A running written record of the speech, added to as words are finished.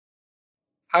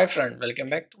Hi friend, welcome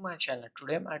back to my channel.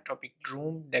 Today my topic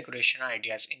room decoration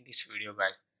ideas in this video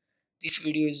guys. This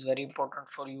video is very important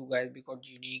for you guys because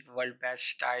unique world best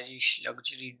stylish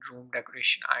luxury room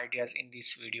decoration ideas in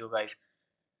this video guys.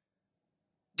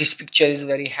 This picture is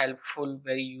very helpful,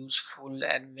 very useful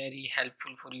and very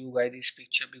helpful for you guys this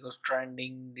picture because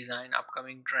trending design,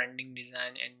 upcoming trending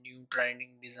design and new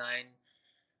trending design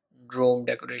drone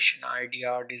decoration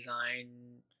idea design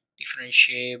different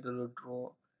shape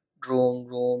drone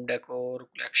room decor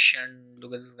collection.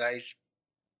 Look at this guys,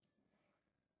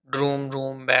 drone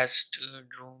room best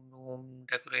drone room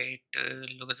decorate.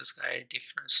 Look at this guy,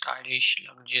 different stylish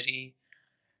luxury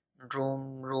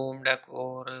drone room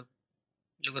decor.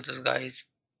 Look at this guys,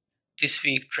 this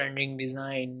week trending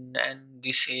design and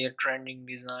this year trending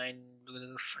design. Look at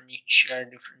the furniture,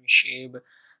 different shape,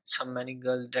 some many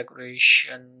girl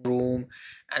decoration room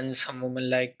and some women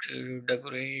like to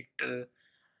decorate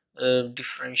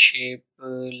different shape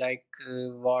like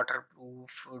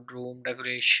waterproof room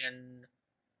decoration.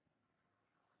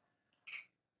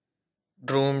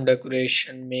 Room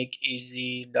decoration make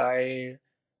easy dye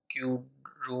cute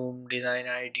room design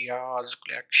ideas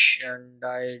collection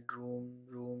dyed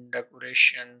room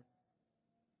decoration.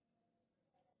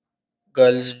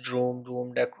 Girls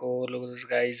room decor. Look at this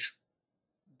guys.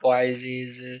 Boys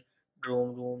is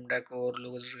room decor.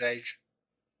 Look at this guys.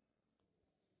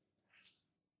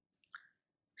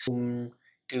 Room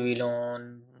TV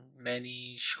on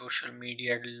many social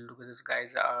media. Look at this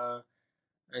guys.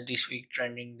 This week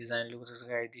trending design. Look at this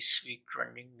guy. This week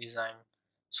trending design.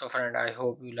 So friend, I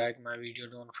hope you like my video.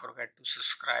 Don't forget to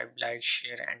subscribe, like,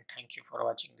 share, and thank you for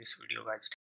watching this video guys.